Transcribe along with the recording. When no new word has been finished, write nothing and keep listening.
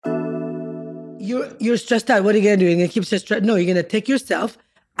you're stressed out. What are you gonna do? You're gonna keep stressed? No, you're gonna take yourself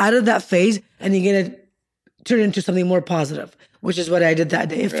out of that phase, and you're gonna turn it into something more positive, which is what I did that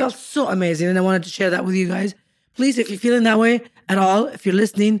day. It felt so amazing, and I wanted to share that with you guys. Please, if you're feeling that way at all, if you're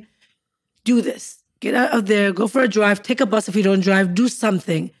listening, do this. Get out of there, go for a drive, take a bus if you don't drive, do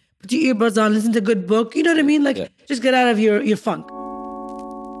something. Put your earbuds on, listen to a good book. You know what I mean? Just get out of your funk.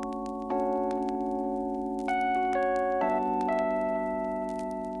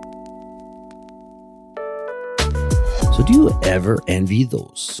 So do you ever envy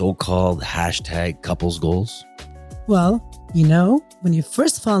those so-called hashtag couples goals? Well, you know, when you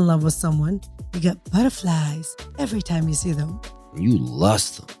first fall in love with someone, you get butterflies every time you see them. You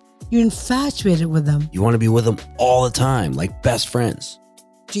lust them. You're infatuated with them. You want to be with them all the time, like best friends.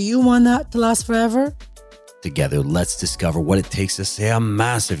 Do you want that to last forever? Together, let's discover what it takes to say a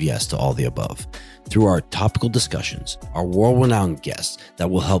massive yes to all the above through our topical discussions, our world-renowned guests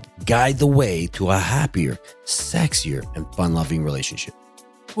that will help guide the way to a happier, sexier, and fun-loving relationship.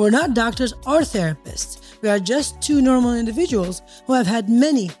 We're not doctors or therapists. We are just two normal individuals who have had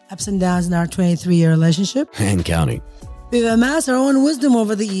many ups and downs in our 23-year relationship. And counting. We've amassed our own wisdom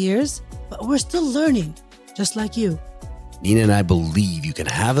over the years, but we're still learning, just like you. Nina and I believe you can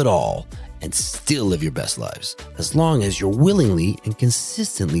have it all and still live your best lives, as long as you're willingly and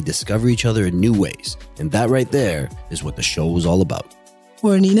consistently discover each other in new ways. And that right there is what the show is all about.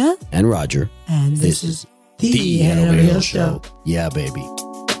 We're Nina. And Roger. And this is The Hannah Real Show. Yeah, baby.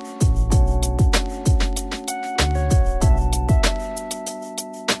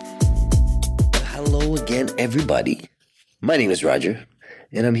 Hello again, everybody. My name is Roger,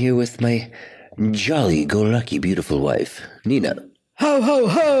 and I'm here with my jolly-go-lucky beautiful wife, Nina. Ho, ho,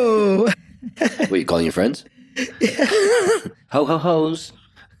 ho! What, you calling your friends? Yeah. Ho, ho, ho's.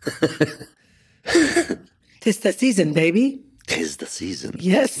 Tis the season, baby. Tis the season.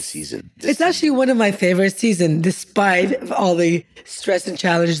 Yes. Tis the season. It's actually one of my favorite seasons, despite all the stress and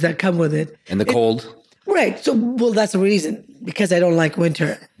challenges that come with it. And the cold. Right. So, well, that's the reason. Because I don't like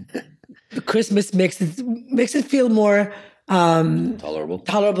winter. Christmas makes it feel more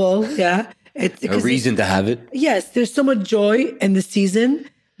tolerable. Yeah. A reason to have it. Yes. There's so much joy in the season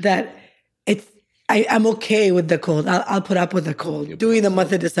that I'm okay with the cold. I'll put up with the cold during the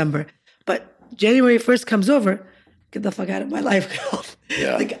month of December. But January 1st comes over, get the fuck out of my life, girl.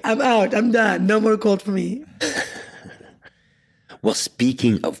 Yeah. I'm out. I'm done. No more cold for me. Well,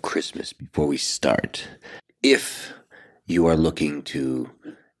 speaking of Christmas, before we start, if you are looking to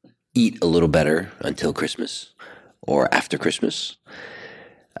eat a little better until Christmas or after Christmas,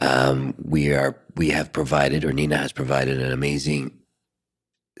 we have provided, or Nina has provided, an amazing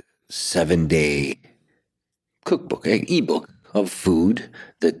 7-day cookbook, ebook of food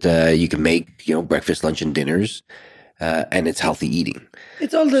that you can make, breakfast, lunch, and dinners, and it's healthy eating.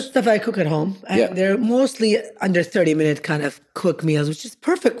 It's all the stuff I cook at home, and they're mostly under 30-minute kind of quick meals, which is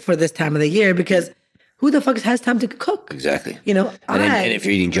perfect for this time of the year because who the fuck has time to cook? Exactly. And if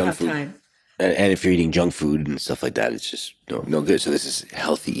you're eating junk food, and if you're eating junk food and stuff like that, it's just no good. So this is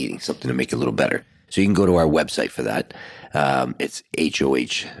healthy eating, something to make it a little better. So you can go to our website for that. It's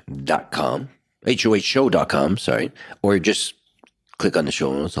hoh.com, hohshow.com, sorry, or just click on the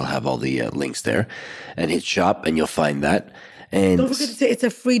show notes. I'll have all the links there, and hit shop, and you'll find that. And don't forget to say it's a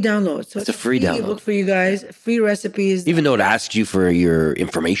free download. So it's a free download. Ebook for you guys, free recipes. Even though it asks you for your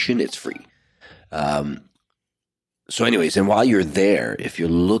information, it's free. So anyways, and while you're there, if you're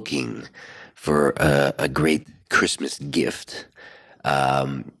looking for a great Christmas gift,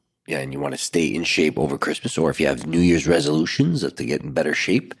 and you want to stay in shape over Christmas, or if you have New Year's resolutions to get in better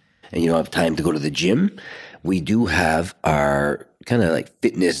shape and you don't have time to go to the gym, we do have our kind of like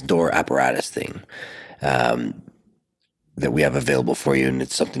fitness door apparatus thing that we have available for you. And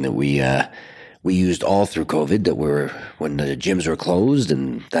it's something that we used all through COVID, when the gyms were closed,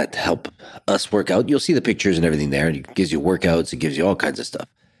 and that helped us work out. You'll see the pictures and everything there. It gives you workouts. It gives you all kinds of stuff.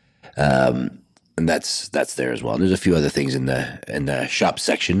 And that's there as well. And there's a few other things in the shop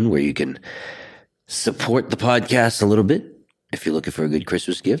section where you can support the podcast a little bit if you're looking for a good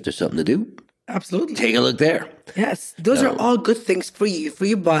Christmas gift or something to do. Absolutely. Take a look there. Yes. Those are all good things for you, for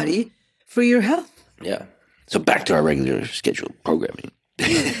your body, for your health. Yeah. So back to our regular scheduled programming.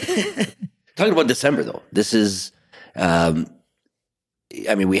 Talking about December, though. This is,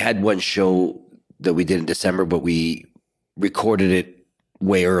 we had one show that we did in December, but we recorded it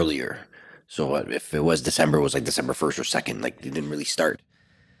way earlier. So if it was December, it was like December 1st or 2nd. Like, it didn't really start.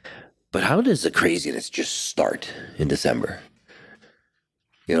 But how does the craziness just start in December?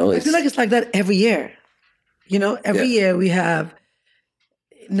 I feel like it's like that every year. Every year we have,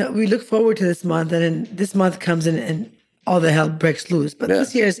 we look forward to this month, and then this month comes in and all the hell breaks loose. But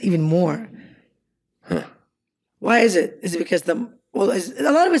this year is even more. Why is it? Is it because a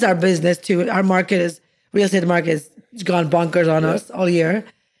lot of it's our business too. Our real estate market has gone bonkers on us all year.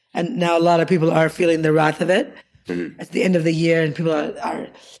 And now a lot of people are feeling the wrath of it. It's the end of the year and people are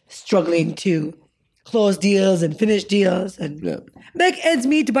struggling to close deals and finish deals and make ends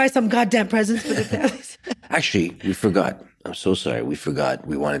meet to buy some goddamn presents for their families. Actually, we forgot. I'm so sorry. We forgot.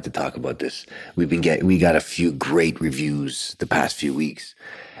 We wanted to talk about this. We got a few great reviews the past few weeks.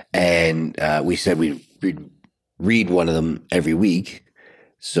 And we said we'd read one of them every week.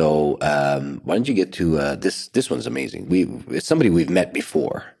 So why don't you get to this one's amazing. It's somebody we've met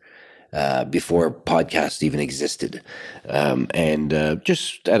before podcasts even existed, and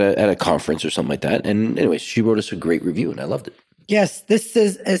just at a conference or something like that. And anyways, she wrote us a great review, and I loved it. Yes, this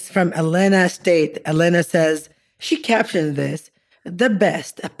is from Elena State. Elena says, she captioned this, the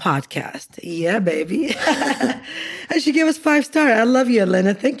best podcast. Yeah, baby. And she gave us 5 stars. I love you,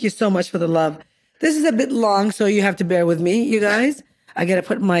 Elena. Thank you so much for the love. This is a bit long, so you have to bear with me, you guys. I got to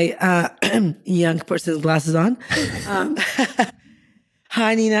put my young person's glasses on.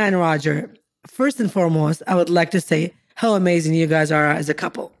 Hi, Nina and Roger. First and foremost, I would like to say how amazing you guys are as a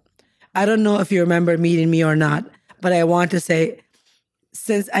couple. I don't know if you remember meeting me or not, but I want to say,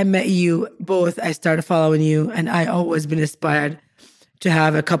 since I met you both, I started following you, and I always been inspired to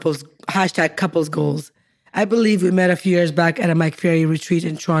have a couples goals. I believe we met a few years back at a Mike Ferry retreat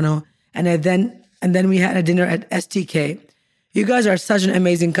in Toronto, and then we had a dinner at STK. You guys are such an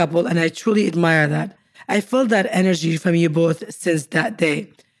amazing couple, and I truly admire that. I felt that energy from you both since that day.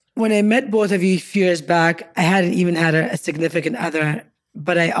 When I met both of you a few years back, I hadn't even had a significant other,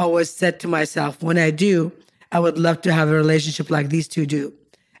 but I always said to myself, when I do, I would love to have a relationship like these two do.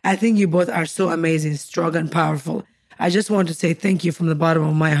 I think you both are so amazing, strong, and powerful. I just want to say thank you from the bottom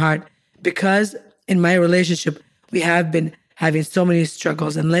of my heart, because in my relationship, we have been having so many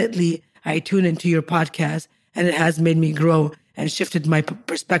struggles, and lately I tune into your podcast, and it has made me grow and shifted my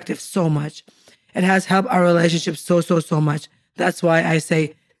perspective so much. It has helped our relationship so much. That's why I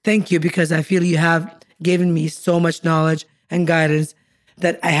say thank you, because I feel you have given me so much knowledge and guidance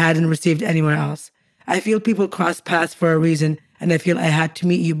that I hadn't received anywhere else. I feel people cross paths for a reason, and I feel I had to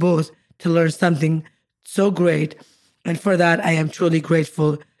meet you both to learn something so great. And for that, I am truly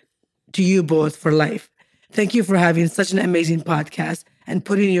grateful to you both for life. Thank you for having such an amazing podcast and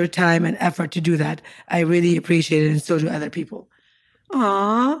putting your time and effort to do that. I really appreciate it, and so do other people.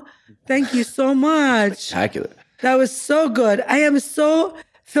 Aww, thank you so much. Spectacular. That was so good. I am so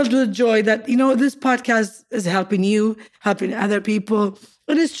filled with joy that, this podcast is helping you, helping other people.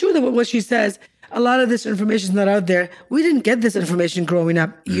 And it's true that what she says, a lot of this information is not out there. We didn't get this information growing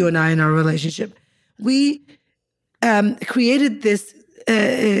up, you and I, in our relationship. We created this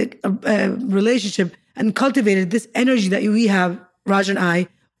relationship and cultivated this energy that we have, Roger and I,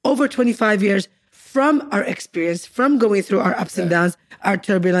 over 25 years from our experience, from going through our ups and downs, our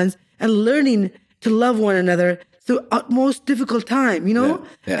turbulence, and learning to love one another through utmost difficult time,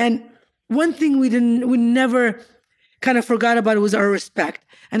 And one thing we never kind of forgot about was our respect.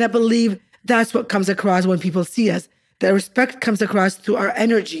 And I believe that's what comes across when people see us. The respect comes across through our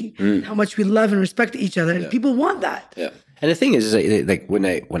energy, how much we love and respect each other. And people want that. Yeah. And the thing is like when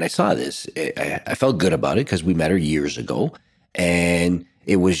I saw this, I felt good about it because we met her years ago, and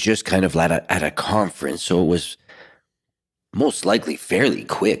it was just kind of at a conference. So it was most likely fairly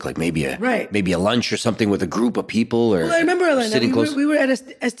quick, like maybe a lunch or something with a group of people. Or I remember, Elena, sitting close. We were at a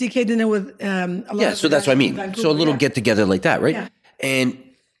STK dinner with a lot of so that's what I mean. Vancouver, so a little get together like that, right? Yeah. And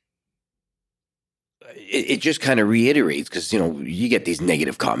it just kind of reiterates, because you get these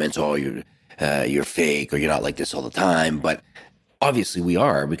negative comments, oh, you're fake, or you're not like this all the time. But obviously we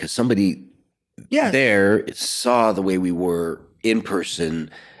are, because somebody there saw the way we were in person,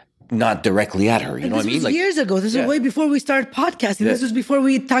 not directly at her. You know what I mean? Like years ago. This was way before we started podcasting. This was before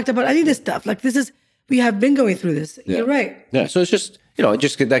we talked about any of this stuff. Like we have been going through this. Yeah. You're right. Yeah. So it's just,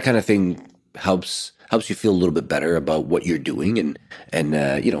 just that kind of thing helps you feel a little bit better about what you're doing, and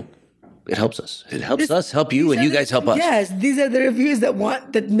it helps us. It helps us help you, and you guys help us. Yes, these are the reviews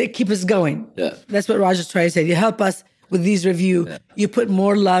that keep us going. Yeah. That's what Roger's trying to say. You help us with these reviews. Yeah. You put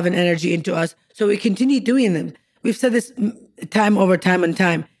more love and energy into us, so we continue doing them. We've said this time over time and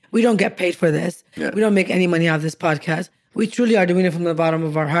time. We don't get paid for this. Yeah. We don't make any money off this podcast. We truly are doing it from the bottom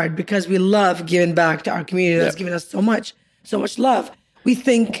of our heart because we love giving back to our community that's given us so much love. We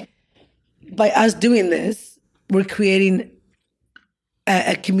think by us doing this, we're creating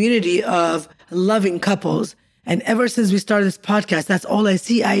a community of loving couples. And ever since we started this podcast, that's all I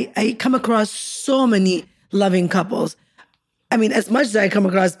see. I come across so many loving couples. I mean, as much as I come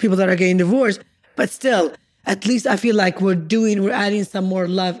across people that are getting divorced, but still, at least I feel like we're adding some more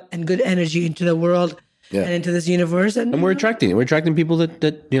love and good energy into the world. Yeah. and into this universe. And we're attracting people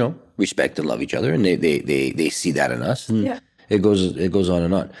that respect and love each other, and they see that in us, and Yeah. it goes on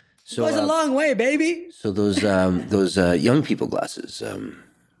and on. So goes a long way, baby. so those young people glasses,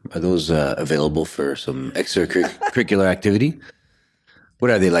 are those available for some extracurricular activity?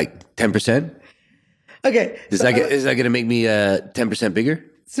 What are they, like 10%? Okay. Is that going to make me 10% bigger?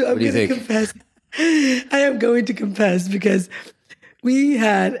 So I'm What do you going to think? confess. I am going to confess because we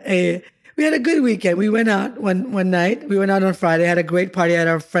had a good weekend. We went out one night. We went out on Friday. Had a great party at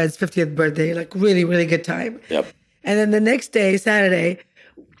our friend's 50th birthday. Like really, really good time. Yep. And then the next day, Saturday,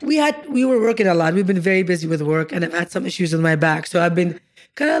 we were working a lot. We've been very busy with work, and I've had some issues with my back, so I've been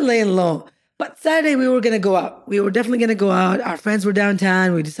kind of laying low. But Saturday we were gonna go out. We were definitely gonna go out. Our friends were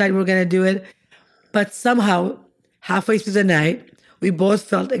downtown. We decided we were gonna do it. But somehow, halfway through the night, we both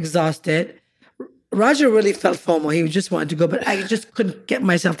felt exhausted. Roger really felt FOMO. He just wanted to go, but I just couldn't get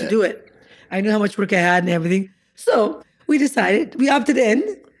myself to do it. I knew how much work I had and everything. So we decided, we opted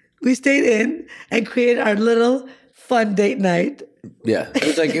in, we stayed in and created our little fun date night. Yeah,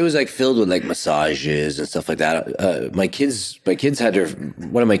 it was like filled with like massages and stuff like that. One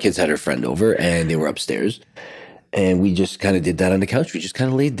of my kids had her friend over, and they were upstairs, and we just kind of did that on the couch. We just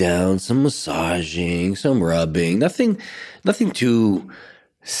kind of laid down, some massaging, some rubbing, nothing too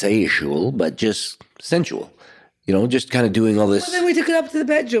sexual, but just sensual. Just kind of doing all this. And then we took it up to the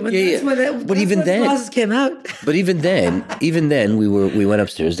bedroom, and that's when But even then, the glasses came out. But even then, we went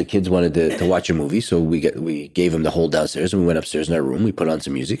upstairs. The kids wanted to watch a movie, so we gave them the whole downstairs, and we went upstairs in our room. We put on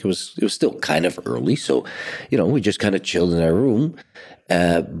some music. It was still kind of early, so we just kind of chilled in our room.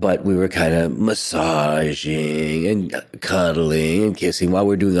 But we were kind of massaging and cuddling and kissing while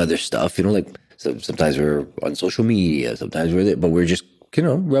we're doing other stuff. Like sometimes we're on social media, sometimes we're there, but we're just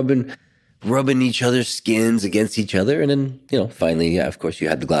rubbing each other's skins against each other, and then finally, yeah, of course, you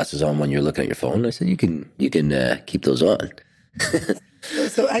had the glasses on when you're looking at your phone. I said you can keep those on.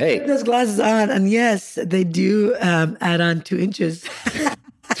 So I kept those glasses on, and yes, they do add on 2 inches.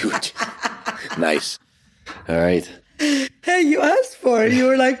 2 inches. Nice. All right. Hey, you asked for it. You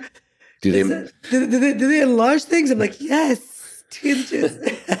were like, Do they enlarge things? I'm like, yes, 2 inches.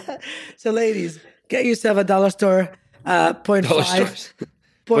 So, ladies, get yourself a dollar store 0.5.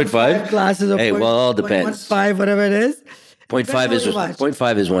 0.5 glasses, or hey, well, all depends. 0.15, whatever it is.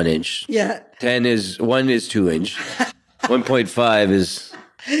 0.5 is 1 inch. Yeah. 1 is 2 inch. 1.5 is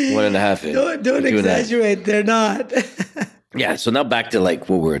 1.5 inch. Don't exaggerate. They're not. Yeah. So now back to like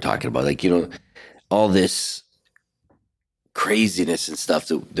what we were talking about, like all this craziness and stuff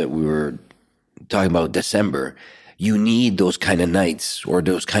that we were talking about December. You need those kind of nights or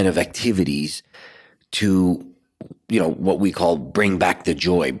those kind of activities to what we call bring back the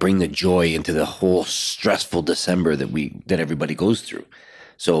joy, bring the joy into the whole stressful December that everybody goes through.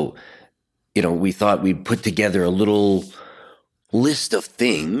 So, we thought we'd put together a little list of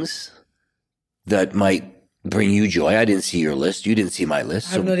things that might bring you joy. I didn't see your list. You didn't see my list.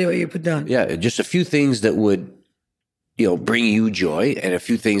 I have no idea what you put down. Yeah, just a few things that would, bring you joy, and a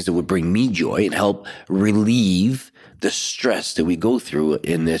few things that would bring me joy and help relieve the stress that we go through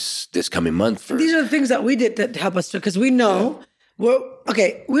in this coming month. These are the things that we did that help us, because we know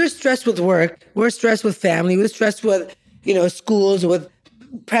we're stressed with work, we're stressed with family, we're stressed with schools, with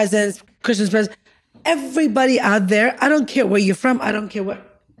presents, Christmas presents. Everybody out there, I don't care where you're from, I don't care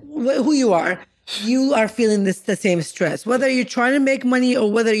who you are feeling the same stress. Whether you're trying to make money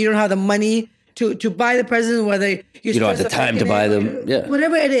or whether you don't have the money to buy the presents, whether you don't have the time to buy them. Yeah.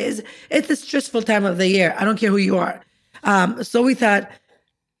 Whatever it is, it's a stressful time of the year. I don't care who you are. So we thought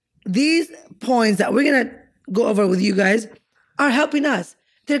these points that we're going to go over with you guys are helping us.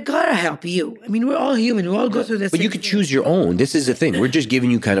 They're going to help you. I mean, we're all human. We all go through this. But you could choose your own. This is the thing. We're just giving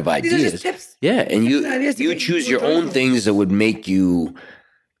you kind of ideas. These are just tips. Yeah. And you choose your own things that would make you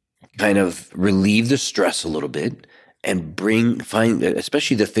kind of relieve the stress a little bit and find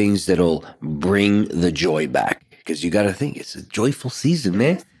especially the things that'll bring the joy back. Because you got to think, it's a joyful season,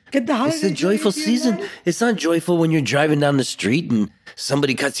 man. It's a joyful season. It's not joyful when you're driving down the street and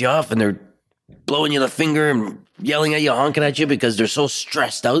somebody cuts you off and they're blowing you the finger and yelling at you, honking at you because they're so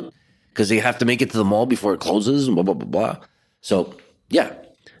stressed out because they have to make it to the mall before it closes and blah, blah, blah, blah. So, yeah,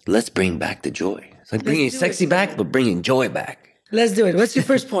 let's bring back the joy. It's like bringing sexy back, but bringing joy back. Let's do it. What's your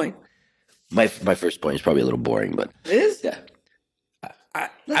first point? My first point is probably a little boring, but... It is? Yeah.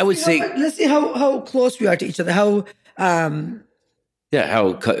 I would say... Let's see how close we are to each other. How... Yeah,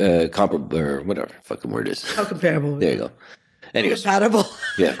 how comparable, or whatever fucking word is. How comparable. There you go. Anyways. Compatible.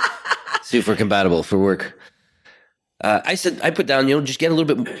 Yeah. See if we're compatible for work. I put down, just get a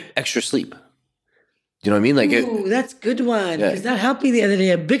little bit extra sleep. Do you know what I mean? Ooh, that's a good one. Because that helped me the other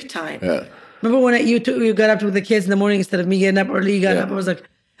day big time. Yeah. Remember when you got up with the kids in the morning instead of me getting up early? You got up. I was like,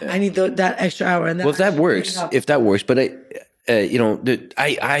 I need that extra hour. And well, if that works, but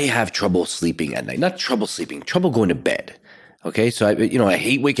I have trouble sleeping at night. Not trouble sleeping, trouble going to bed. Okay, so I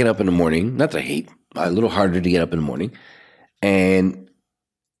hate waking up in the morning. Not that I hate, a little harder to get up in the morning. And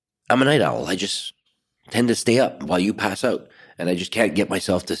I'm a night owl. I just tend to stay up while you pass out. And I just can't get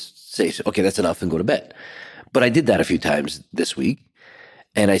myself to say, okay, that's enough and go to bed. But I did that a few times this week.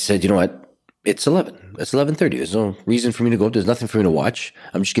 And I said, you know what? It's 11. It's 11:30. There's no reason for me to go up. There's nothing for me to watch.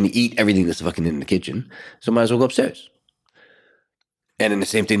 I'm just going to eat everything that's fucking in the kitchen. So I might as well go upstairs. And then the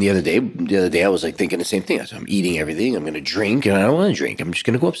same thing the other day. The other day I was like thinking the same thing. I said, I'm eating everything. I'm going to drink and I don't want to drink. I'm just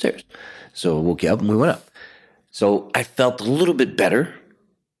going to go upstairs. So I woke you up and we went up. So I felt a little bit better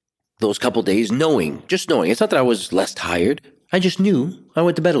those couple days knowing. It's not that I was less tired. I just knew I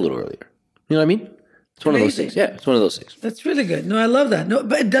went to bed a little earlier. You know what I mean? It's one of those things. Yeah, it's one of those things. That's really good. No, I love that. No,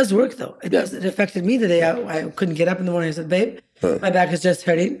 but it does work though. It does. It affected me the day I couldn't get up in the morning. I said, babe, my back is just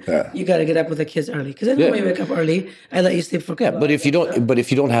hurting. You got to get up with the kids early. Because then when we wake up early, I let you sleep for a couple hours. But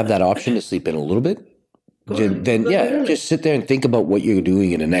if you don't have that option to sleep in a little bit, then just sit there and think about what you're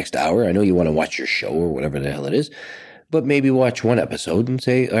doing in the next hour. I know you want to watch your show or whatever the hell it is, but maybe watch one episode and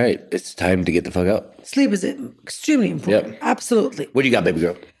say, all right, it's time to get the fuck out. Sleep is extremely important. Yep. Absolutely. What do you got, baby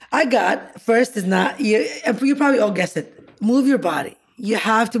girl? I got, first is not, you probably all guessed it, move your body. You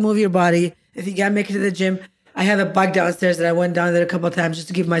have to move your body. If you can't make it to the gym, I have a bike downstairs that I went down there a couple of times just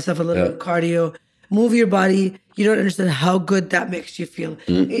to give myself a little bit of cardio. Move your body. You don't understand how good that makes you feel.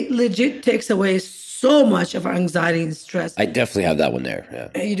 It legit takes away so much of our anxiety and stress. I definitely have that one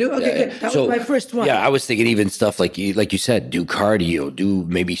there. Yeah. You do? Okay, good. That was my first one. Yeah, I was thinking even stuff like you said, do cardio, do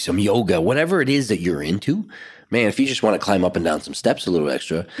maybe some yoga, whatever it is that you're into. Man, if you just want to climb up and down some steps a little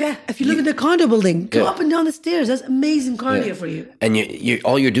extra. Yeah, if you live in the condo building, go up and down the stairs. That's amazing cardio for you. And you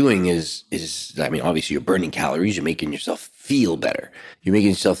all you're doing is, I mean, obviously you're burning calories. You're making yourself feel better. You're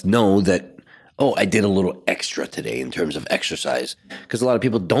making yourself know that, oh, I did a little extra today in terms of exercise. Because a lot of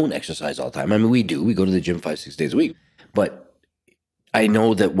people don't exercise all the time. I mean, we do. We go to the gym 5-6 days a week. But I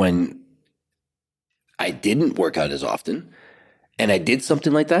know that when I didn't work out as often and I did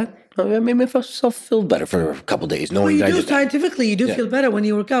something like that, I made myself feel better for a couple of days. Knowing that scientifically, you do feel better when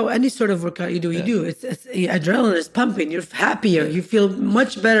you work out. Any sort of workout you do, It's adrenaline is pumping. You're happier. You feel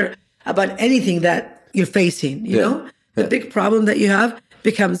much better about anything that you're facing. You know, the big problem that you have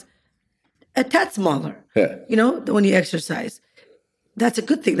becomes a tad smaller. Yeah. You know, when you exercise, that's a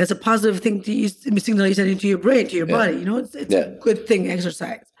good thing. That's a positive thing to signal you send into your brain, to your body. You know, it's a good thing.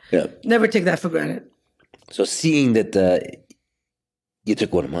 Exercise. Yeah. Never take that for granted. So seeing that. You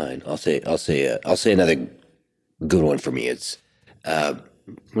took one of mine. I'll say another good one for me. It's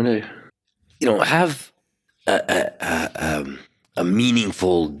when have a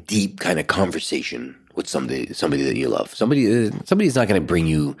meaningful, deep kind of conversation with somebody that you love. Somebody's not going to bring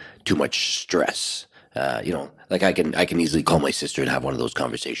you too much stress. Like I can easily call my sister and have one of those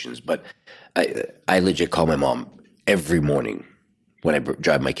conversations, but I legit call my mom every morning. When I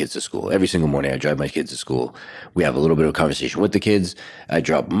drive my kids to school. Every single morning I drive my kids to school. We have a little bit of a conversation with the kids. I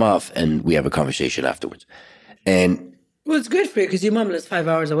drop them off and we have a conversation afterwards. And well, it's good for you because your mom lives 5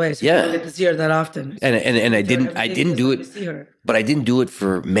 hours away, so you don't get to see her that often. And I didn't do it, but I didn't do it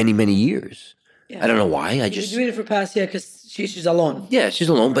for many, many years. Yeah. I don't know why. You're doing it for past year because she's alone. Yeah, she's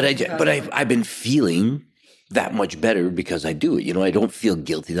alone, but I've been feeling that much better because I do it. You know, I don't feel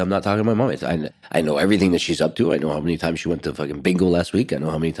guilty that I'm not talking to my mom. I know everything that she's up to. I know how many times she went to fucking bingo last week. I know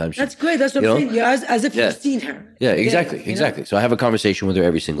how many times That's great. That's what I'm saying. You're as if you've seen her. Yeah, exactly. Exactly. So I have a conversation with her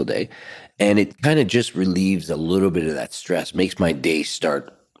every single day. And it kind of just relieves a little bit of that stress, makes my day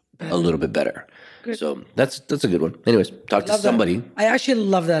start a little bit better. Good. So that's a good one. Anyways, talk to somebody. That. I actually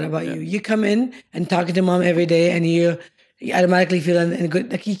love that about you. You come in and talking to mom every day and you automatically feel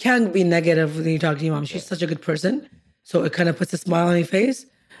good. Like you can't be negative when you talk to your mom. She's such a good person. So it kind of puts a smile on your face.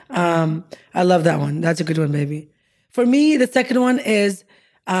 I love that one. That's a good one, baby. For me, the second one is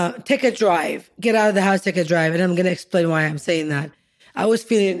take a drive. Get out of the house, take a drive. And I'm going to explain why I'm saying that. I was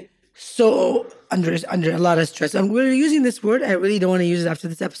feeling so under a lot of stress. We're using this word. I really don't want to use it after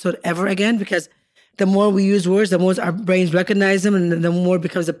this episode ever again because the more we use words, the more our brains recognize them and the more it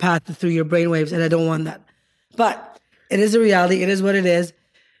becomes a path through your brainwaves. And I don't want that. But it is a reality. It is what it is.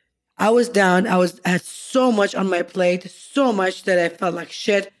 I was down. I had so much on my plate, so much that I felt like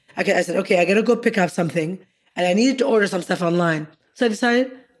shit. I said, okay, I got to go pick up something. And I needed to order some stuff online. So I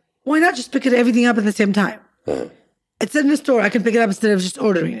decided, why not just pick everything up at the same time? It's in the store. I can pick it up instead of just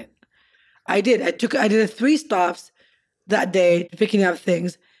ordering it. I did. I did 3 stops that day picking up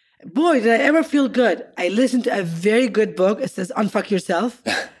things. Boy, did I ever feel good. I listened to a very good book. It says, Unfuck Yourself.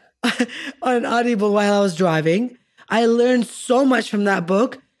 on Audible while I was driving. I learned so much from that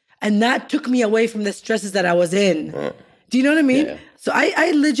book, and that took me away from the stresses that I was in. Do you know what I mean? Yeah. So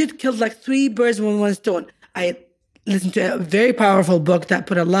I legit killed like 3 birds with one stone. I listened to a very powerful book that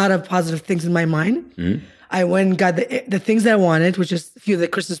put a lot of positive things in my mind. I went and got the things that I wanted, which is a few of the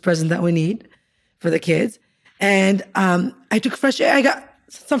Christmas presents that we need for the kids. And I took fresh air. I got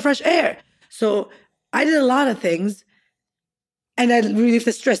some fresh air. So I did a lot of things, and I relieved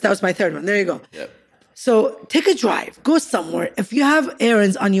the stress. That was my third one. There you go. Yep. So take a drive. Go somewhere. If you have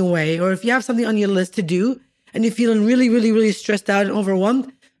errands on your way, or if you have something on your list to do, and you're feeling really, really, really stressed out and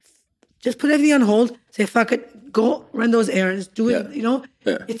overwhelmed, just put everything on hold. Say, fuck it. Go run those errands. Do it,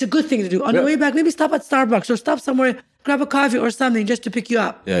 It's a good thing to do. On the way back, maybe stop at Starbucks or stop somewhere, grab a coffee or something just to pick you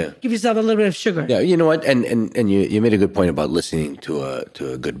up. Give yourself a little bit of sugar. Yeah, you know what? And you made a good point about listening to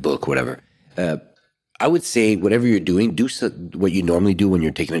a good book, whatever. I would say whatever you're doing, what you normally do when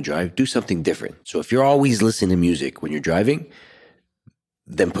you're taking a drive, do something different. So if you're always listening to music when you're driving,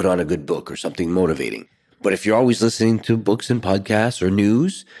 then put on a good book or something motivating. But if you're always listening to books and podcasts or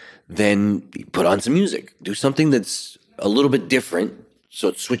news, then put on some music. Do something that's a little bit different, so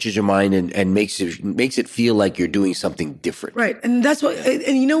it switches your mind and makes it feel like you're doing something different. Right. And that's what,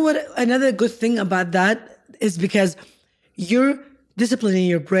 and you know what? Another good thing about that is because you're disciplining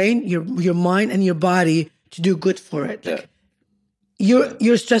your brain, your mind, and your body to do good for it. Like,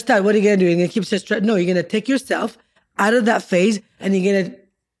 you're stressed out. What are you going to do? You're going to keep stressed? No, you're going to take yourself out of that phase, and you're going to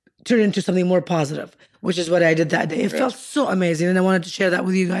turn it into something more positive, which is what I did that day. It felt so amazing, and I wanted to share that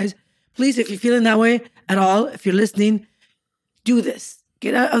with you guys. Please, if you're feeling that way at all, if you're listening, do this.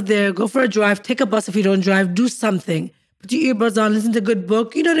 Get out of there, go for a drive, take a bus if you don't drive, do something. Put your earbuds on, listen to a good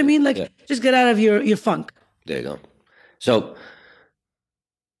book. You know what I mean? Like, just get out of your funk. There you go. So,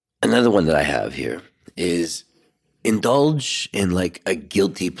 another one that I have here is indulge in like a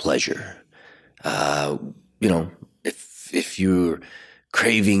guilty pleasure. If you're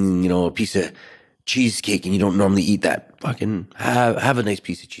craving, a piece of cheesecake and you don't normally eat that, fucking have a nice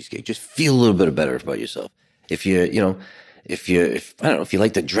piece of cheesecake. Just feel a little bit better about yourself. If you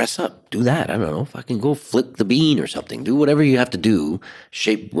like to dress up, do that. I don't know, fucking go flip the bean or something. Do whatever you have to do.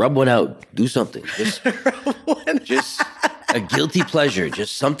 Rub one out. Do something. Just a guilty pleasure.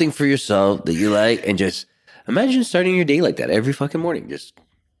 Just something for yourself that you like, and just imagine starting your day like that every fucking morning. Just,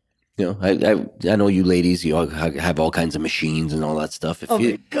 I know you ladies, you all have all kinds of machines and all that stuff.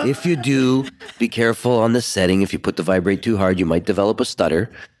 If you do, be careful on the setting. If you put the vibrate too hard, you might develop a stutter.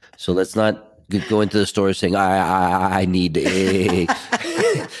 So let's not go into the store saying, I need a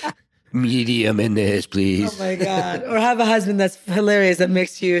medium in this, please. Oh my God. Or have a husband that's hilarious that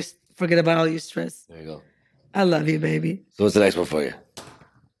makes you forget about all your stress. There you go. I love you, baby. So what's the next one for you?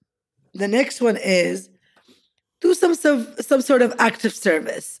 The next one is do some sort of active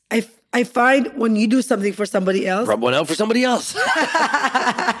service. I find when you do something for somebody else, rub one out for somebody else.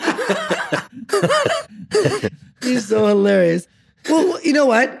 You're so hilarious. Well, you know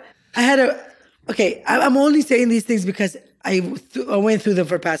what? I'm only saying these things because I went through them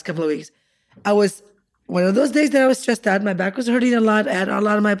for the past couple of weeks. I was one of those days that I was stressed out. My back was hurting a lot. I had a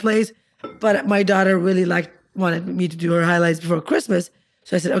lot on my plate, but my daughter really wanted me to do her highlights before Christmas.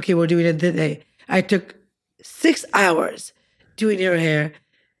 So I said, okay, we're doing it today. I took 6 hours doing her hair.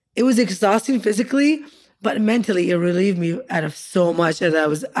 It was exhausting physically, but mentally it relieved me out of so much that I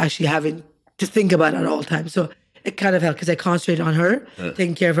was actually having to think about at all times. So it kind of helped because I concentrated on her,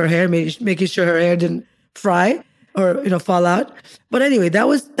 taking care of her hair, making sure her hair didn't fry or fall out. But anyway, that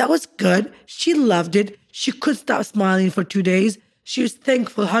was good. She loved it. She couldn't stop smiling for 2 days. She was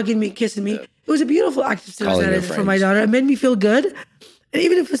thankful, hugging me, kissing me. It was a beautiful active service that I did for my daughter. It made me feel good. And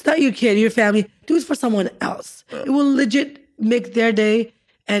even if it's not your kid, your family, do it for someone else. It will legit make their day,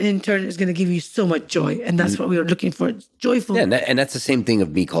 and in turn, it's going to give you so much joy. And that's what we were looking for. It's joyful. Yeah, and that's the same thing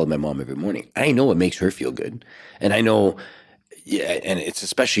of me calling my mom every morning. I know it makes her feel good. And I know, and it's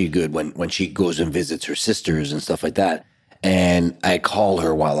especially good when she goes and visits her sisters and stuff like that. And I call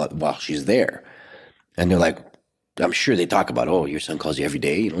her while she's there. And they're like, I'm sure they talk about, oh, your son calls you every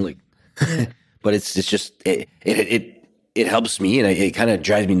day, but it's just, it helps me, and it kind of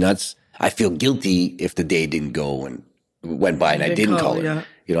drives me nuts. I feel guilty if the day didn't go and went by and I didn't call her. Yeah.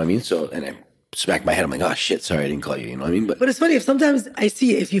 You know what I mean? So, and I smack my head. I'm like, oh shit, sorry, I didn't call you. You know what I mean? But it's funny, if sometimes I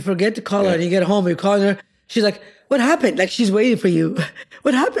see if you forget to call her and you get home, you're calling her, she's like, what happened? Like, she's waiting for you.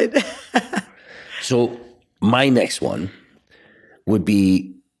 What happened? So my next one would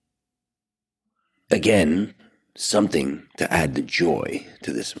be, again, something to add the joy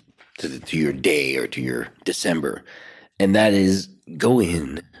to this, to your day or to your December. And that is go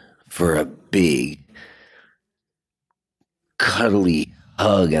in for a big, cuddly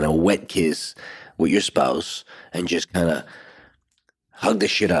hug and a wet kiss with your spouse and just kind of hug the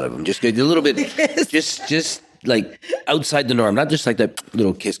shit out of them. Just get a little bit, just like outside the norm, not just like that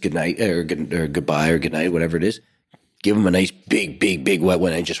little kiss goodnight or goodbye or goodnight, whatever it is. Give them a nice big wet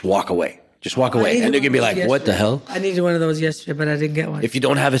one and just walk away. Just walk away. And they're going to be like, what the hell? I needed one of those yesterday, but I didn't get one. If you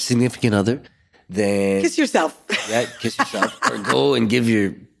don't have a significant other, then... Kiss yourself. Yeah, kiss yourself. Or go and give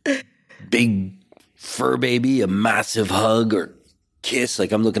your big fur baby a massive hug or kiss.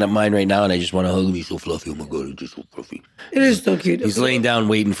 Like I'm looking at mine right now and I just want to hug him. He's so fluffy. Oh my God, he's just so fluffy. It is so cute. He's laying down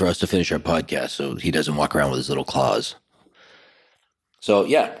waiting for us to finish our podcast so he doesn't walk around with his little claws. So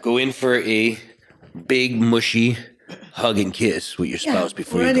yeah, go in for a big mushy hug and kiss with your spouse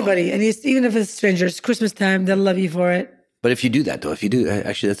before or you anybody. go. And even if it's strangers, Christmas time, they'll love you for it. But if you do that though,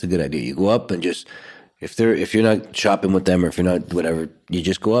 actually that's a good idea. You go up and just, if you're not shopping with them or if you're not whatever, you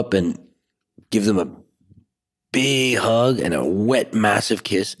just go up and give them a big hug and a wet, massive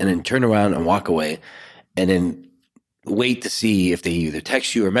kiss and then turn around and walk away and then wait to see if they either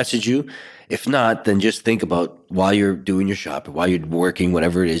text you or message you. If not, then just think about while you're doing your shop or while you're working,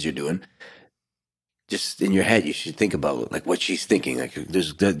 whatever it is you're doing, just in your head, you should think about like what she's thinking. Like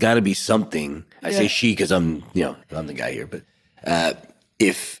there's got to be something. I say she because I'm the guy here, but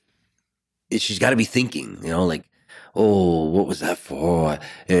if she's got to be thinking, like, oh, what was that for?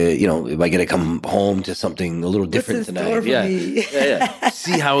 Am I going to come home to something a little different tonight? Yeah.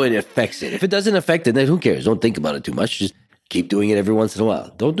 See how it affects it. If it doesn't affect it, then who cares? Don't think about it too much. Just keep doing it every once in a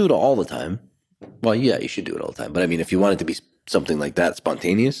while. Don't do it all the time. Well, yeah, you should do it all the time. But I mean, if you want it to be something like that,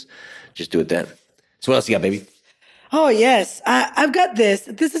 spontaneous, just do it then. So what else you got, baby? Oh, yes. I've got this.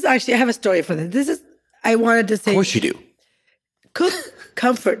 This is actually, I have a story for this. I wanted to say. Of course you do. Cook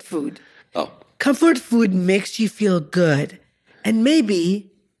comfort food. Oh. Comfort food makes you feel good. And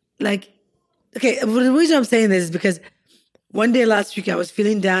maybe, the reason I'm saying this is because one day last week I was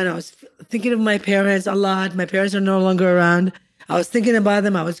feeling down. I was thinking of my parents a lot. My parents are no longer around. I was thinking about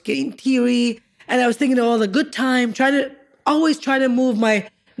them. I was getting teary. And I was thinking of all the good time, always trying to move my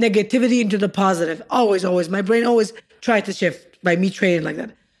negativity into the positive. Always. My brain always tried to shift by me training like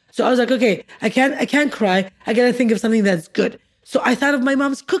that. So I was like, okay, I can't cry. I got to think of something that's good. So I thought of my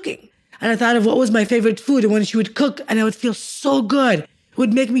mom's cooking. And I thought of what was my favorite food and when she would cook and I would feel so good. It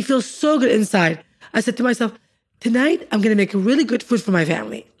would make me feel so good inside. I said to myself, tonight I'm going to make really good food for my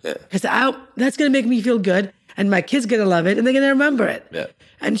family. Because that's going to make me feel good and my kids going to love it and they're going to remember it. Yeah.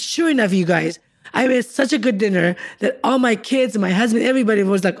 And sure enough, you guys, I made such a good dinner that all my kids and my husband, everybody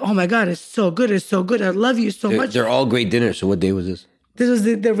was like, oh my God, it's so good. It's so good. I love you so much. They're all great dinners. So what day was this? This was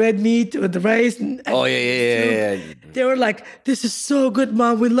the red meat with the rice. Oh, yeah. They were like, this is so good,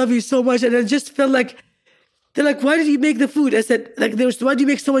 Mom. We love you so much. And I just felt like, they're like, why did you make the food? I said, why do you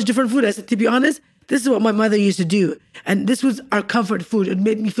make so much different food? I said, to be honest, this is what my mother used to do. And this was our comfort food. It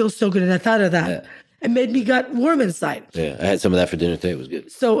made me feel so good. And I thought of that. Yeah. It made me got warm inside. Yeah, I had some of that for dinner today. It was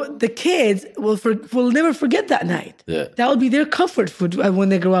good. So the kids will never forget that night. Yeah. That will be their comfort food when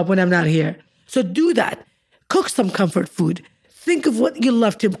they grow up, when I'm not here. So do that. Cook some comfort food. Think of what you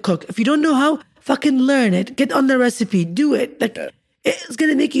love to cook. If you don't know how, fucking learn it. Get on the recipe. Do it. It's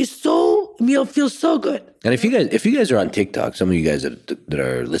gonna make you feel so good. And if you guys are on TikTok, some of you guys that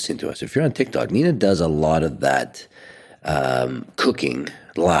are listening to us, if you're on TikTok, Nina does a lot of that cooking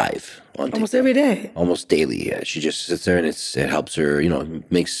live on TikTok. Almost every day. Almost daily. Yeah, she just sits there and it helps her.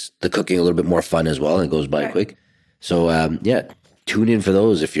 Makes the cooking a little bit more fun as well, and it goes by quick. So tune in for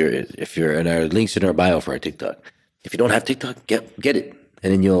those if you're in our links in our bio for our TikTok. If you don't have TikTok, get it,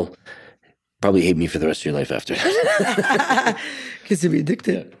 and then you'll probably hate me for the rest of your life after. Because you'll be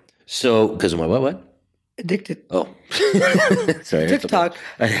addicted. So, because of my what? Addicted. Oh, sorry. TikTok.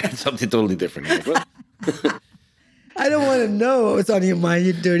 I had something totally different. I don't want to know what's on your mind,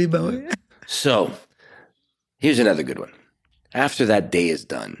 you dirty boy. So, here's another good one. After that day is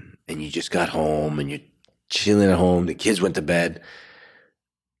done, and you just got home, and you're chilling at home, the kids went to bed,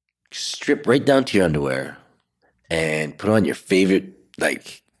 strip right down to your underwear, and put on your favorite,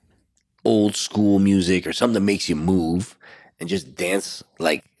 old school music or something that makes you move, and just dance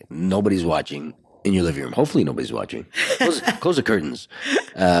like nobody's watching in your living room. Hopefully nobody's watching. Close the curtains.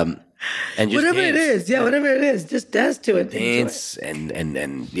 And just whatever dance. it is. Yeah, whatever it is. Just dance to it. Dance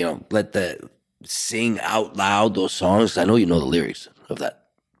and let sing out loud those songs. I know you know the lyrics of that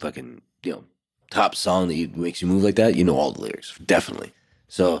fucking, top song that makes you move like that. You know all the lyrics. Definitely.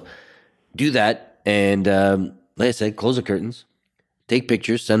 So do that. And like I said, close the curtains. Take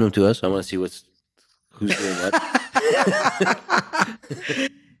pictures. Send them to us. I want to see who's doing what.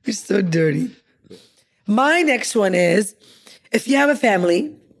 You're so dirty. My next one is, if you have a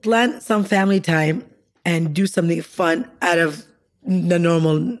family, plan some family time and do something fun out of the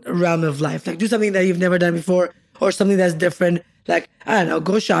normal realm of life. Like do something that you've never done before or something that's different. Like, I don't know,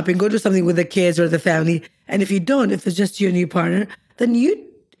 go shopping, go do something with the kids or the family. And if you don't, if it's just you and your partner, then you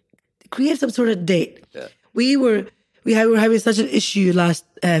create some sort of date. Yeah. We were having such an issue last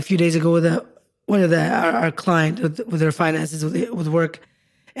few days ago with our client with their finances with work,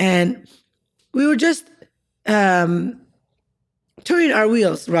 and we were just turning our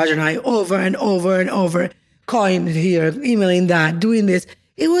wheels, Roger and I, over and over and over, calling here, emailing that, doing this.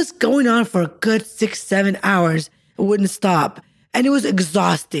 It was going on for a good 6-7 hours. It wouldn't stop, and it was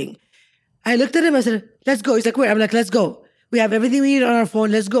exhausting. I looked at him. I said, "Let's go." He's like, "Where?" I'm like, "Let's go. We have everything we need on our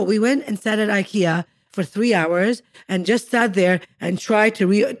phone. Let's go." We went and sat at IKEA for 3 hours and just sat there and tried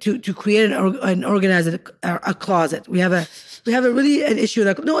to create and organize a closet. We have really an issue.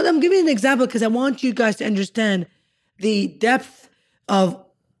 Like, no, I'm giving an example because I want you guys to understand the depth of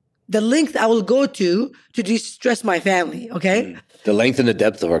the length I will go to de-stress my family. Okay, The length and the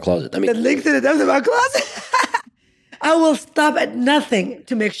depth of our closet. I mean, the length and the depth of our closet. I will stop at nothing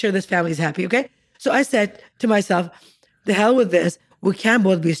to make sure this family is happy. Okay, so I said to myself, "The hell with this. We can't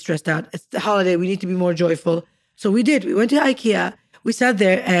both be stressed out. It's the holiday. We need to be more joyful." So we did. We went to IKEA. We sat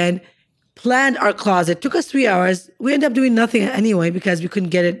there and planned our closet. It took us 3 hours. We ended up doing nothing anyway because we couldn't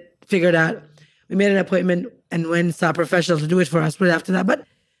get it figured out. We made an appointment and went and saw a professional to do it for us right after that. But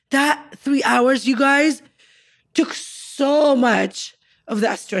that 3 hours, you guys, took so much of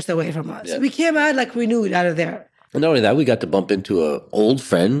that stress away from us. Yeah. We came out like we knew it out of there. and not only that, we got to bump into an old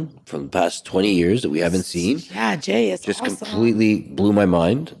friend from the past 20 years that we haven't seen. Yeah, Jay, it's Just awesome. completely blew my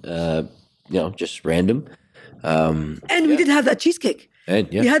mind. Just random. And we did have that cheesecake. And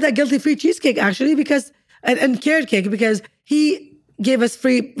yeah, We had that guilty-free cheesecake actually because and carrot cake because he gave us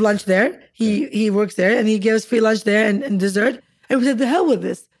free lunch there. He works there and he gave us free lunch there and dessert. And we said, "The hell with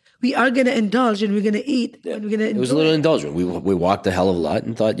this. We are gonna indulge and we're gonna eat and we're gonna enjoy." it was a little indulgent. We walked a hell of a lot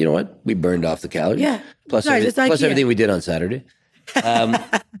and thought, you know what? We burned off the calories. Yeah. Plus, Guys, it's plus IKEA. everything we did on Saturday.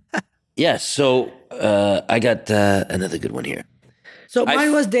 Yeah. So I got another good one here. So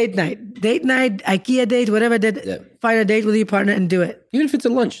mine was date night. Date night, IKEA date, whatever date. Yeah. Find a date with your partner and do it. Even if it's a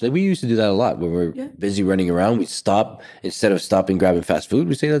lunch, like we used to do that a lot when we're busy running around. We stop instead of stopping grabbing fast food.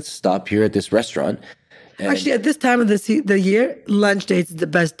 We say, let's stop here at this restaurant. And Actually, at this time of the year, lunch dates is the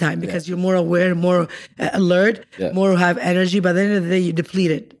best time because you're more aware, more alert, more have energy. By the end of the day, you're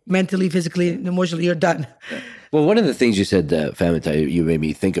depleted mentally, physically, and emotionally. You're done. well, one of the things you said, family tie, you made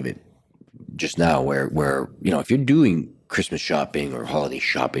me think of it just now, where if you're doing Christmas shopping or holiday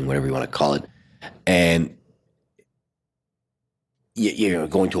shopping, whatever you want to call it, and you're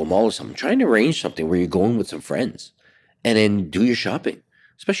going to a mall or something, trying to arrange something where you're going with some friends and then do your shopping,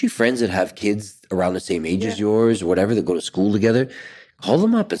 especially friends that have kids around the same age as yours or whatever that go to school together. Call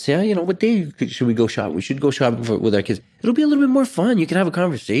them up and say, what day should we go shopping? We should go shopping with our kids. It'll be a little bit more fun. You can have a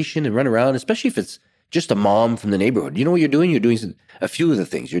conversation and run around, especially if it's just a mom from the neighborhood. You know what you're doing? You're doing a few of the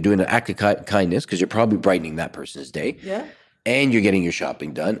things. You're doing an act of kindness because you're probably brightening that person's day. Yeah. And you're getting your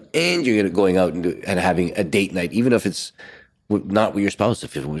shopping done. And you're going out and having a date night, even if it's not with your spouse,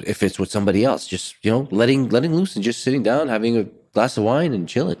 if it's with somebody else. Just, letting loose and just sitting down, having a glass of wine and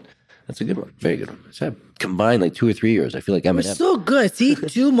chilling. That's a good one. Very good one. So I combined like 2 or 3 years. I feel like I'm So good. See,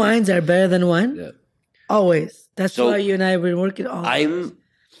 two minds are better than one. Yeah. Always. That's So, why you and I have been working all. I'm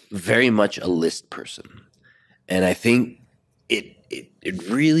very much a list person. And I think it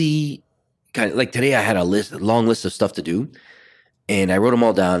really kind of like today I had a long list of stuff to do. And I wrote them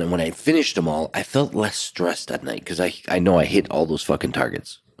all down. And when I finished them all, I felt less stressed that night because I know I hit all those fucking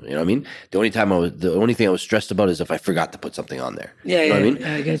targets. You know what I mean? The only thing I was stressed about is if I forgot to put something on there. Yeah, you know what I mean?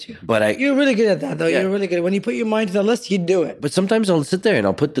 Yeah, I get you. But You're really good at that, though. Yeah. You're really good. When you put your mind to the list, you do it. But sometimes I'll sit there and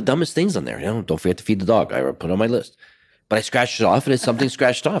I'll put the dumbest things on there. Don't forget to feed the dog. I put it on my list. But I scratched it off and it's something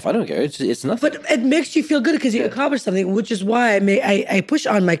scratched off. I don't care. It's nothing. But it makes you feel good because you accomplished something, which is why I push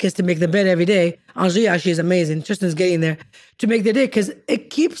on my kids to make the bed every day. Anjali actually is amazing. Tristan's getting there to make the day because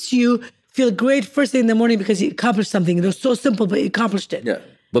it keeps you feel great first thing in the morning because you accomplished something. It was so simple, but you accomplished it. Yeah.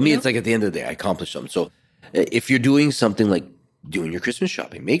 But me, it's like at the end of the day, I accomplished something. So if you're doing something like doing your Christmas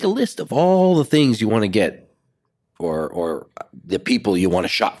shopping, make a list of all the things you want to get or the people you want to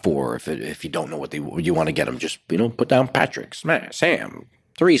shop for. If you don't know what you want to get them, just, put down Patrick, Sam,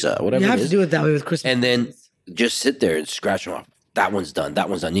 Teresa, whatever You have it to is. do it that way with Christmas. And then just sit there and scratch them off. That one's done. That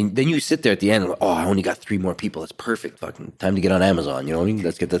one's done. And then you sit there at the end and like, I only got 3 more people. That's perfect. Fucking time to get on Amazon. You know what I mean?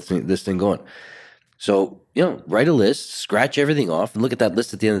 Let's get this thing going. So, write a list, scratch everything off, and look at that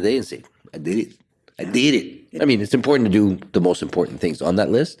list at the end of the day and say, I did it. I did it. I mean, it's important to do the most important things on that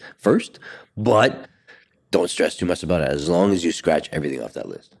list first, but don't stress too much about it as long as you scratch everything off that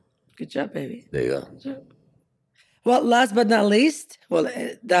list. Good job, baby. There you go. Well, last but not least,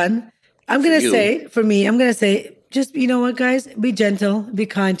 done. I'm going to you. say, for me, I'm going to say, just, you know what, guys? Be gentle. Be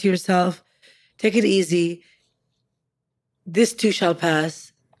kind to yourself. Take it easy. This too shall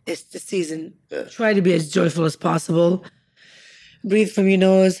pass. It's the season. Yeah. Try to be as joyful as possible. Breathe from your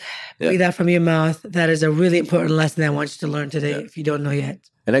nose. Breathe out from your mouth. That is a really important lesson I want you to learn today if you don't know yet.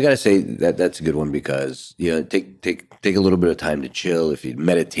 And I got to say that that's a good one because, take a little bit of time to chill. If you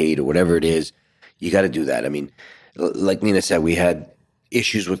meditate or whatever it is, you got to do that. I mean, like Nina said, we had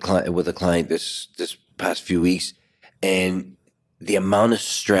issues with a client this past few weeks, and the amount of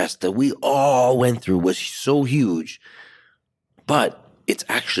stress that we all went through was so huge, but it's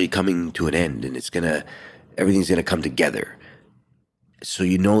actually coming to an end, and everything's gonna come together. So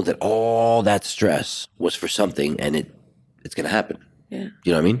you know that all that stress was for something, and it's gonna happen. Yeah.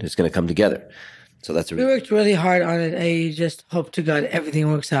 You know what I mean? It's gonna come together. So that's We worked really hard on it. I just hope to God everything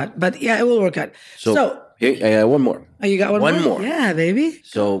works out. But yeah, it will work out. So hey, one more. Oh, you got one more? One more. Yeah, baby.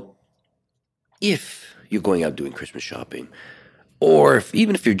 So if you're going out doing Christmas shopping, or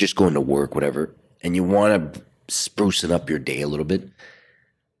even if you're just going to work, whatever, and you want to sprucing up your day a little bit,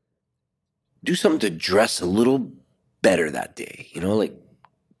 do something to dress a little better that day. Like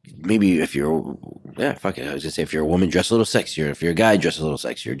maybe if you're, fuck it. I was gonna say if you're a woman, dress a little sexier. If you're a guy, dress a little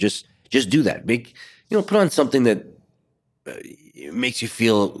sexier. Just do that. Put on something that makes you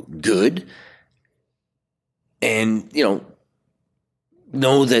feel good, and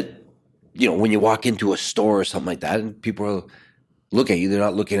know that when you walk into a store or something like that, and people look at you, they're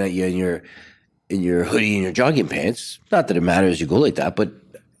not looking at you in your hoodie and your jogging pants. Not that it matters you go like that, but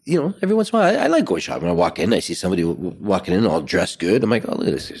every once in a while, I like going shopping. I walk in, I see somebody walking in all dressed good. I'm like, oh, look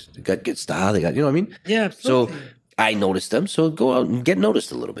at this. They got good style. They got, you know what I mean? Yeah, absolutely. So I notice them. So go out and get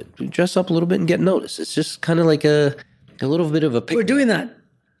noticed a little bit. Dress up a little bit and get noticed. It's just kind of like a little bit of a pick. We're doing that.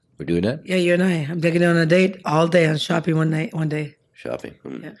 We're doing that? Yeah, you and I. I'm taking you on a date all day on shopping one day. Shopping.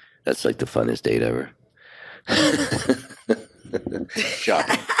 Yeah. That's like the funnest date ever.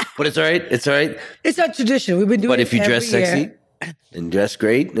 Shopping. But it's all right. It's all right. It's our tradition. We've been doing it. But if you dress every sexy year. and dress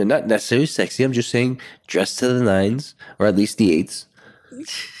great, and not necessarily sexy, I'm just saying dress to the 9s or at least the 8s.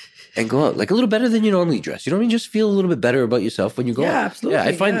 And go out like a little better than you normally dress. You know what I mean? Just feel a little bit better about yourself when you go out. Yeah, absolutely. Yeah,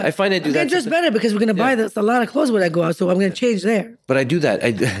 I find I do I'm that. dress better because we're going to buy a lot of clothes when I go out, so I'm going to change there. But I do that.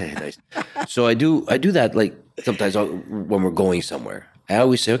 Nice. So I do that like sometimes when we're going somewhere. I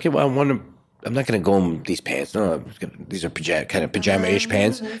always say, okay, well, I'm not going to go in these pants. No, these are kind of pajama-ish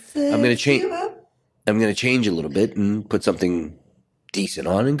pants. I'm going to change. I'm going to change a little bit and put something decent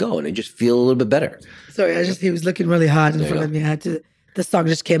on and go, and I just feel a little bit better. Sorry, he was looking really hot in front of me. The song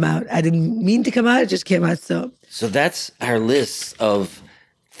just came out. I didn't mean to come out. It just came out. So that's our list of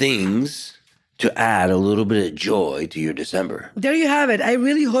things to add a little bit of joy to your December. There you have it. I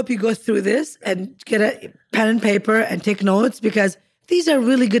really hope you go through this and get a pen and paper and take notes because these are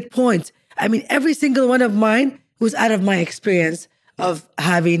really good points. I mean, every single one of mine was out of my experience of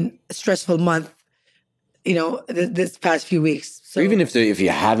having a stressful month, this past few weeks. So or even if you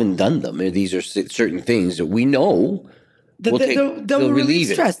haven't done them, these are certain things that we know they'll relieve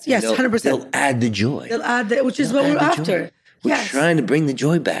stress. Yes, 100%. They'll add the joy. They'll add that, which is what we're after. We're trying to bring the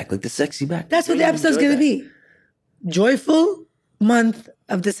joy back, like the sexy back. That's what the episode's going to be. Joyful month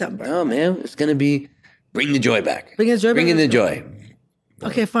of December. Oh, man. It's going to be bring the joy back. Bring the joy back. Bring in the joy.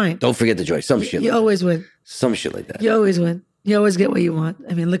 Okay, fine. Don't forget the joy. Some shit. You always win. Some shit like that. You always win. You always get what you want.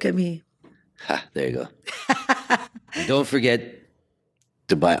 I mean, look at me. Ha, there you go. And don't forget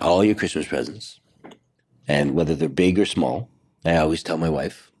to buy all your Christmas presents. And whether they're big or small, I always tell my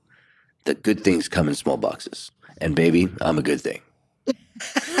wife that good things come in small boxes. And baby, I'm a good thing.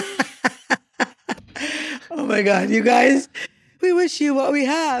 Oh my God, you guys, we wish you what we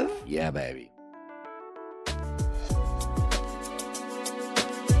have. Yeah, baby.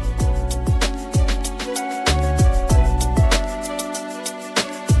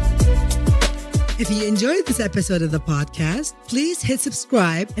 If you enjoyed this episode of the podcast, please hit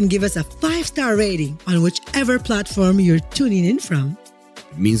subscribe and give us a 5-star rating on whichever platform you're tuning in from.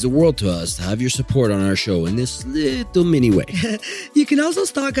 It means the world to us to have your support on our show in this little mini way. You can also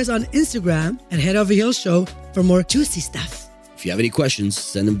stalk us on Instagram at Head Over Heels Show for more juicy stuff. If you have any questions,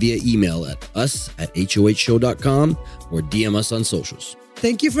 send them via email at us@hohshow.com or DM us on socials.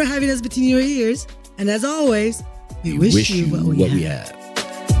 Thank you for having us between your ears. And as always, we wish you what we have.